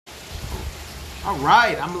All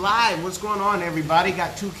right, I'm live. What's going on, everybody?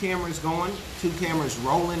 Got two cameras going, two cameras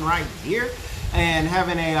rolling right here, and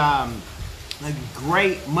having a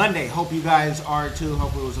great Monday. Hope you guys are too.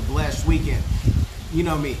 Hope it was a blessed weekend. You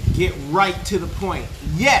know me, get right to the point.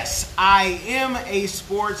 Yes, I am a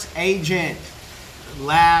sports agent.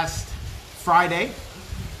 Last Friday,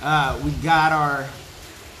 I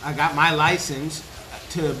got my license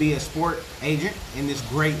to be a sport agent in this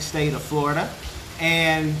great state of Florida.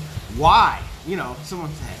 And why? You know,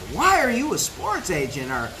 someone said, why are you a sports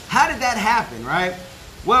agent? Or how did that happen, right?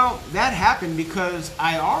 Well, that happened because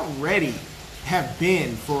I already have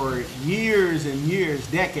been for years and years,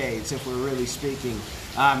 decades, if we're really speaking,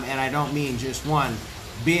 and I don't mean just one,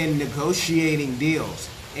 been negotiating deals.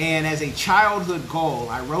 And as a childhood goal,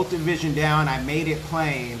 I wrote the vision down, I made it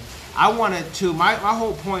plain. I wanted to, my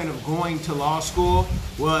whole point of going to law school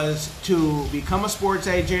was to become a sports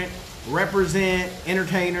agent, represent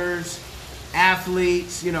entertainers,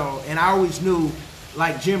 athletes, you know, and I always knew,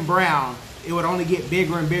 like Jim Brown, it would only get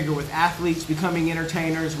bigger and bigger with athletes becoming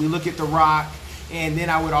entertainers. We look at The Rock, and then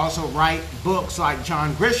I would also write books like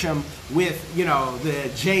John Grisham with, you know, the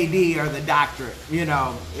JD or the doctorate, you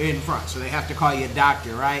know, in front. So they have to call you a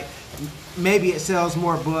doctor, right? Maybe it sells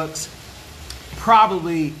more books.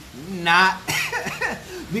 Probably not,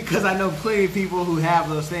 because I know plenty of people who have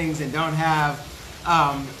those things and don't have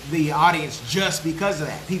the audience just because of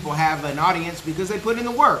that. People have an audience because they put in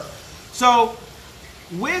the work. So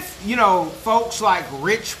with, you know, folks like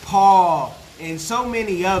Rich Paul and so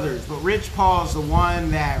many others, but Rich Paul's the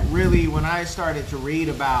one that really, when I started to read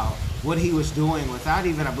about what he was doing without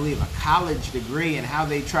even, I believe, a college degree, and how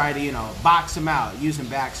they try to, you know, box him out using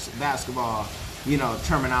basketball, you know,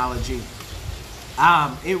 terminology,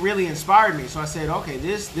 it really inspired me. So I said, okay,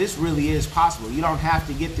 this really is possible. You don't have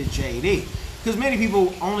to get the JD. Because many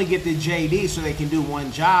people only get the JD so they can do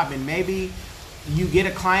one job, and maybe you get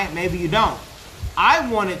a client, maybe you don't.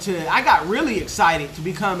 I got really excited to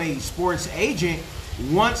become a sports agent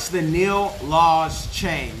once the NIL laws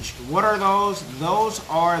changed. What are those? Those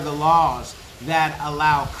are the laws that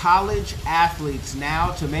allow college athletes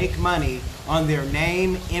now to make money on their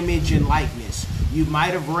name, image, and likeness. You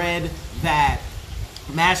might have read that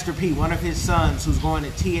Master P, one of his sons who's going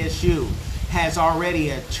to TSU, has already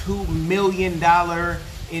a $2 million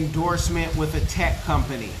endorsement with a tech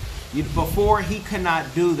company. Before, he could not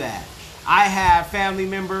do that. I have family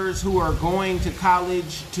members who are going to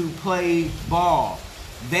college to play ball.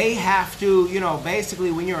 They have to, you know,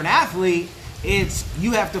 basically when you're an athlete,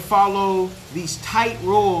 you have to follow these tight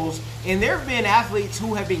rules. And there have been athletes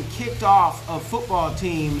who have been kicked off of football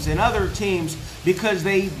teams and other teams because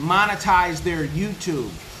they monetize their YouTube,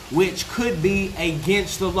 which could be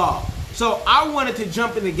against the law. So I wanted to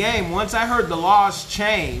jump in the game once I heard the laws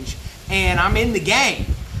change, and I'm in the game.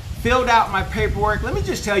 Filled out my paperwork. Let me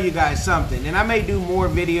just tell you guys something, and I may do more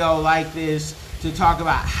video like this to talk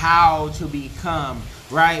about how to become,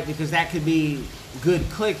 right? Because that could be good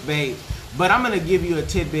clickbait. But I'm going to give you a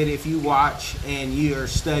tidbit. If you watch and you're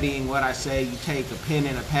studying what I say, you take a pen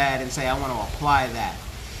and a pad and say, I want to apply that.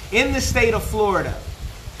 In the state of Florida,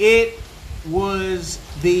 it was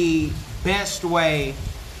the best way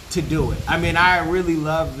to do it. I mean, I really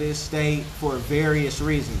love this state for various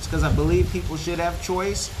reasons, because I believe people should have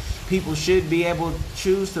choice. People should be able to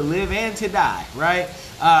choose to live and to die, right?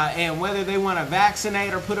 And whether they want to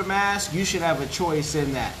vaccinate or put a mask, you should have a choice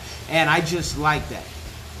in that. And I just like that.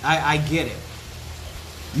 I get it.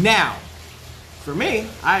 Now, for me,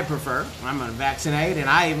 I prefer, I'm going to vaccinate, and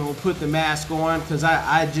I even will put the mask on because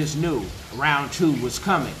I just knew round 2 was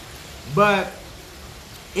coming. But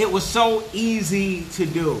it was so easy to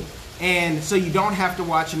do. And so you don't have to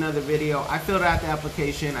watch another video. I filled out the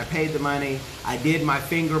application, I paid the money, I did my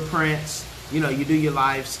fingerprints, you know, you do your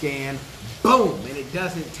live scan, boom, and it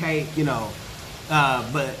doesn't take, you know,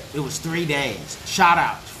 but it was 3 days. Shout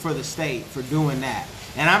out for the state for doing that.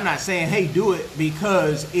 And I'm not saying, hey, do it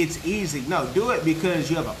because it's easy. No, do it because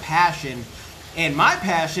you have a passion. And my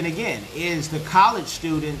passion, again, is the college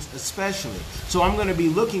students especially. So I'm going to be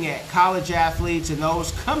looking at college athletes and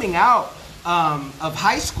those coming out of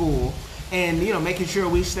high school, and, you know, making sure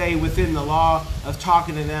we stay within the law of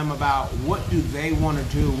talking to them about what do they want to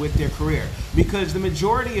do with their career. Because the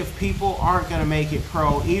majority of people aren't going to make it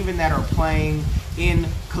pro, even that are playing in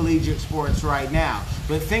collegiate sports right now.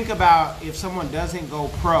 But think about if someone doesn't go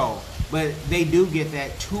pro, but they do get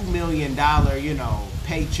that $2 million, you know,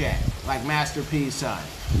 paycheck, like Master P's son.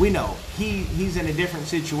 We know he's in a different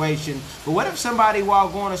situation. But what if somebody, while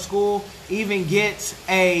going to school, even gets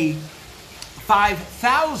a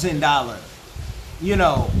 $5,000, you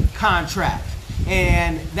know, contract?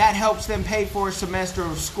 and that helps them pay for a semester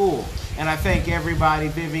of school. And I thank everybody,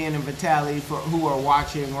 Vivian and Vitaly, who are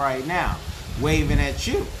watching right now, waving at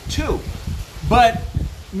you too. But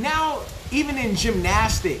now, even in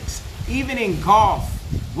gymnastics, even in golf,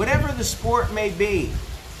 whatever the sport may be,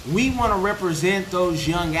 we want to represent those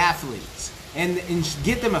young athletes and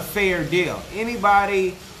get them a fair deal.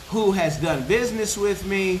 Anybody who has done business with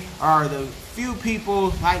me are the few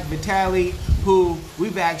people like Vitaly who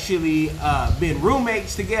we've actually been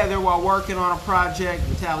roommates together while working on a project.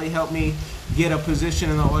 Vitaly helped me get a position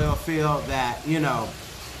in the oil field that, you know,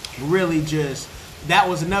 really just, that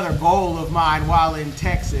was another goal of mine while in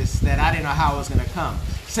Texas that I didn't know how it was going to come.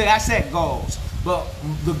 So I set goals, but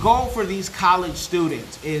the goal for these college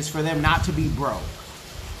students is for them not to be broke.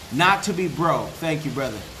 Not to be broke. Thank you,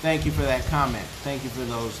 brother. Thank you for that comment. Thank you for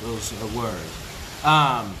those words.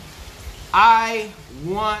 I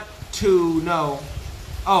want to know.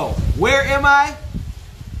 Oh, where am I?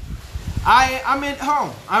 I'm at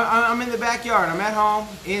home. I'm in the backyard. I'm at home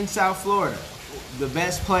in South Florida, the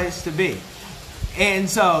best place to be. And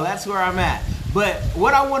so that's where I'm at. But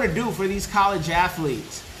what I want to do for these college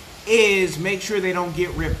athletes is make sure they don't get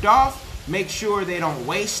ripped off. Make sure they don't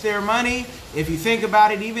waste their money. If you think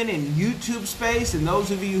about it, even in YouTube space, and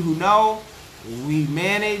those of you who know, we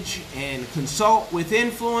manage and consult with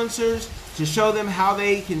influencers to show them how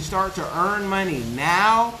they can start to earn money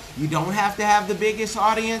now. You don't have to have the biggest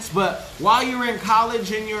audience, but while you're in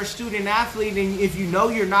college and you're a student athlete, and if you know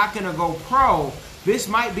you're not going to go pro, this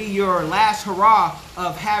might be your last hurrah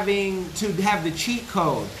of having to have the cheat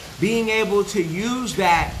code, being able to use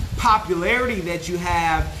that popularity that you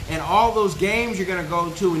have and all those games you're going to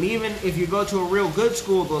go to, and even if you go to a real good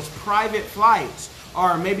school, those private flights,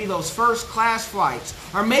 or maybe those first class flights,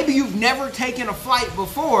 or maybe you've never taken a flight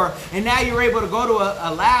before and now you're able to go to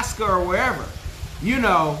Alaska or wherever. You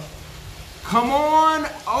know, come on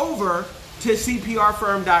over to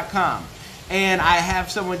cprfirm.com. And I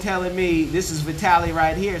have someone telling me, this is Vitaly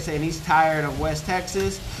right here, saying he's tired of West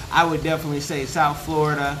Texas. I would definitely say South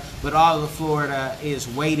Florida, but all of Florida is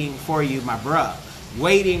waiting for you, my bruh.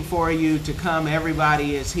 Waiting for you to come.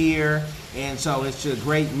 Everybody is here. And so it's a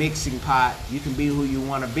great mixing pot. You can be who you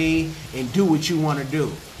want to be and do what you want to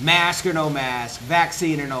do. Mask or no mask,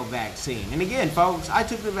 vaccine or no vaccine. And again, folks, I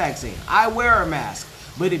took the vaccine. I wear a mask.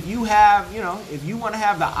 But if you have, you know, if you want to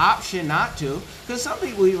have the option not to, because some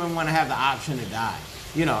people even want to have the option to die.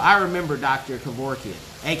 You know, I remember Dr. Kevorkian,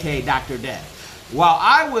 a.k.a. Dr. Death. While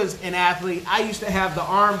I was an athlete, I used to have the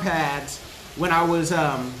arm pads when I was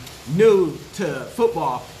new to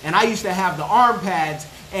football. And I used to have the arm pads,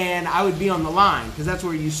 and I would be on the line, because that's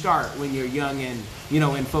where you start when you're young and, you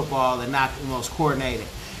know, in football and not the most coordinated.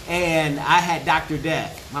 And I had Dr.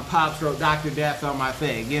 Death. My pops wrote Dr. Death on my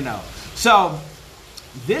thing, you know. So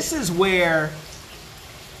this is where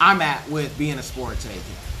I'm at with being a sports agent.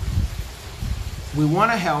 We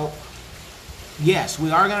want to help. Yes,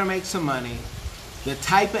 we are going to make some money. The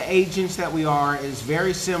type of agents that we are is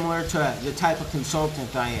very similar to the type of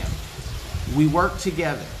consultant I am. We work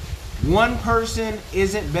together. One person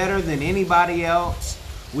isn't better than anybody else.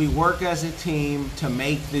 We work as a team to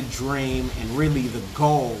make the dream and really the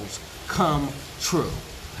goals come true.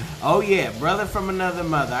 Oh yeah, brother from another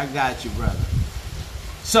mother. I got you, brother.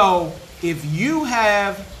 So if you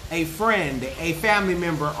have a friend, a family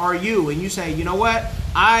member, or you, and you say, you know what,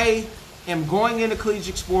 I am going into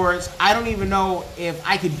collegiate sports, I don't even know if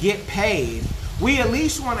I could get paid, we at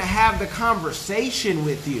least want to have the conversation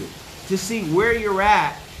with you to see where you're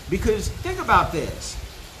at. Because think about this,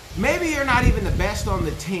 maybe you're not even the best on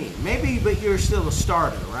the team, maybe, but you're still a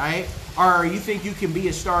starter, right? Or you think you can be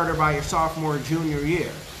a starter by your sophomore or junior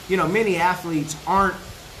year. You know, many athletes aren't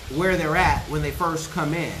where they're at when they first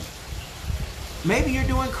come in. Maybe you're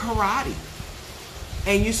doing karate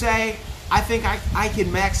and you say, I think I can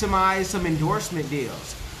maximize some endorsement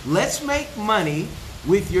deals. Let's make money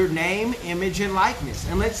with your name, image, and likeness,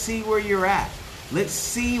 and let's see where you're at. Let's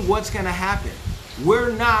see what's going to happen.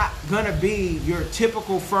 We're not going to be your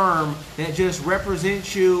typical firm that just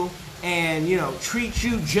represents you and, you know, treats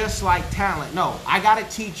you just like talent. No, I got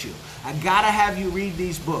to teach you. I got to have you read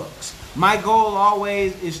these books. My goal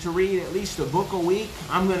always is to read at least a book a week.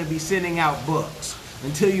 I'm going to be sending out books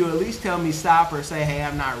until you at least tell me stop or say, hey,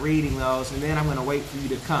 I'm not reading those, and then I'm going to wait for you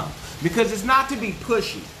to come. Because it's not to be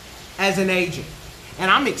pushy as an agent. And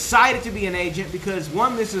I'm excited to be an agent because,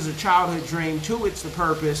 one, this is a childhood dream. Two, it's the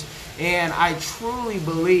purpose. And I truly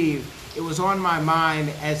believe it was on my mind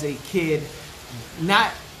as a kid,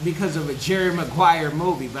 not because of a Jerry Maguire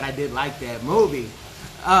movie, but I did like that movie.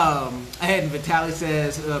 And Vitaly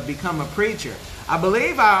says, become a preacher. I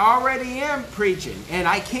believe I already am preaching, and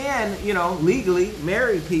I can, legally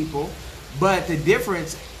marry people, but the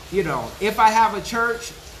difference, if I have a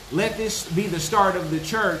church, let this be the start of the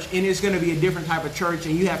church, and it's going to be a different type of church,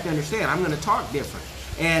 and you have to understand, I'm going to talk different.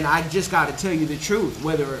 And I just got to tell you the truth,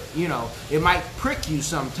 whether, it might prick you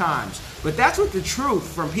sometimes. But that's what the truth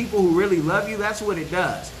from people who really love you, that's what it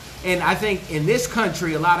does. And I think in this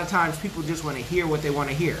country, a lot of times people just want to hear what they want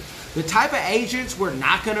to hear. The type of agents we're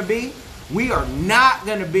not going to be, we are not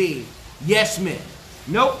going to be yes men.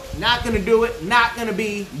 Nope, not going to do it. Not going to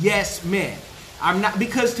be yes men. I'm not,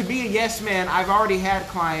 because to be a yes man, I've already had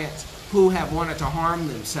clients who have wanted to harm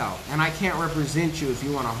themselves. And I can't represent you if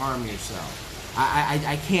you want to harm yourself.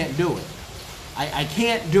 I can't do it. I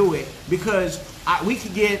can't do it because we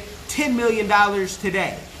could get $10 million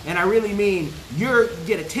today. And I really mean, you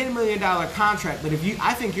get a $10 million contract, but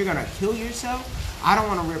I think you're going to kill yourself, I don't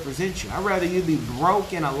want to represent you. I'd rather you be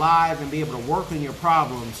broke and alive and be able to work on your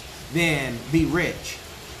problems than be rich.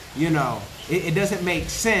 It doesn't make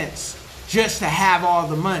sense just to have all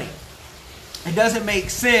the money. It doesn't make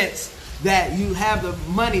sense that you have the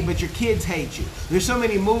money, but your kids hate you. There's so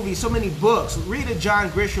many movies, so many books. Read a John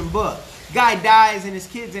Grisham book. Guy dies and his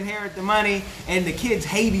kids inherit the money and the kids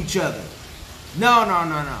hate each other.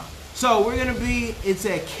 No. So it's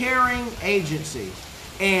a caring agency,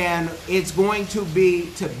 and it's going to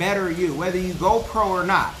be to better you, whether you go pro or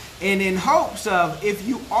not. And in hopes of, if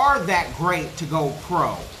you are that great to go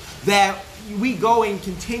pro, that we go and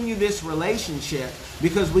continue this relationship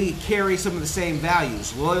because we carry some of the same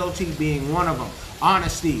values, loyalty being one of them,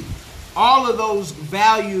 honesty, all of those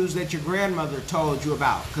values that your grandmother told you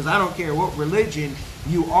about. Because I don't care what religion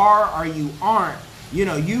you are or you aren't,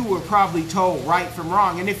 you were probably told right from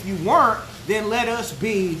wrong. And if you weren't, then let us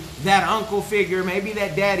be that uncle figure, maybe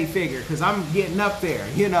that daddy figure, because I'm getting up there.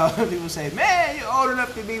 People say, man, you're old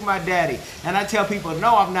enough to be my daddy. And I tell people,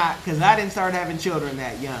 no, I'm not, because I didn't start having children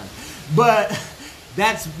that young. But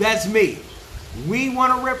that's me. We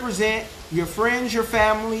want to represent your friends, your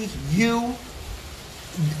family, you.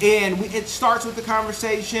 And it starts with the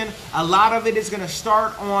conversation. A lot of it is going to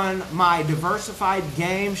start on my Diversified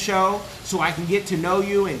Game show, so I can get to know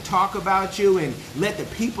you and talk about you and let the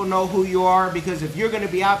people know who you are. Because if you're going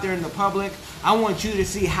to be out there in the public, I want you to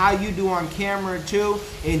see how you do on camera too,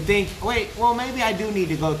 and think, wait, well, maybe I do need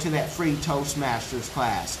to go to that free Toastmasters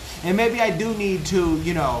class. And maybe I do need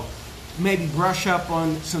to, maybe brush up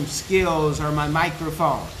on some skills or my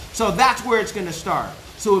microphone. So that's where it's going to start.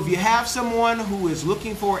 So if you have someone who is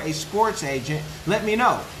looking for a sports agent, let me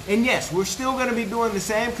know. And yes, we're still going to be doing the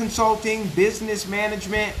same consulting, business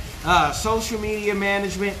management, social media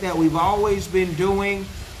management that we've always been doing.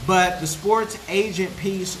 But the sports agent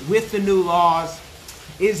piece with the new laws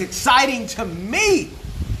is exciting to me.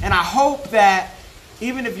 And I hope that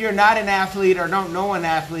even if you're not an athlete or don't know an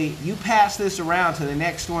athlete, you pass this around to the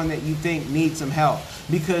next one that you think needs some help.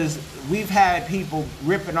 Because we've had people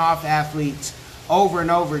ripping off athletes over and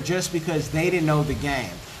over just because they didn't know the game.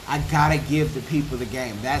 I gotta give the people the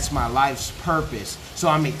game. That's my life's purpose. So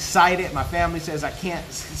I'm excited. My family says I can't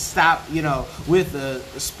stop, with the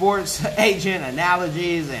sports agent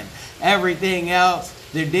analogies and everything else.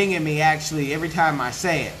 They're dinging me actually every time I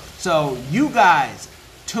say it. So you guys,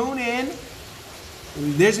 tune in.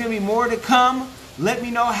 There's gonna be more to come. Let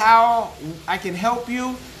me know how I can help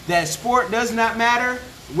you. That sport does not matter,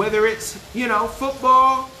 whether it's,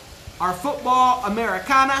 football, our football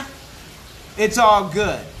Americana, it's all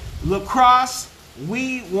good. Lacrosse,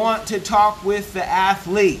 we want to talk with the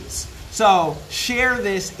athletes. So share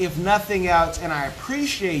this if nothing else, and I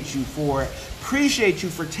appreciate you for it. Appreciate you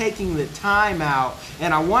for taking the time out,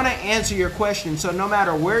 and I want to answer your questions. So no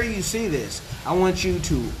matter where you see this, I want you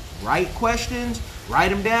to write questions, write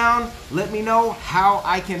them down, let me know how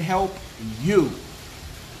I can help you.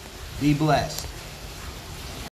 Be blessed.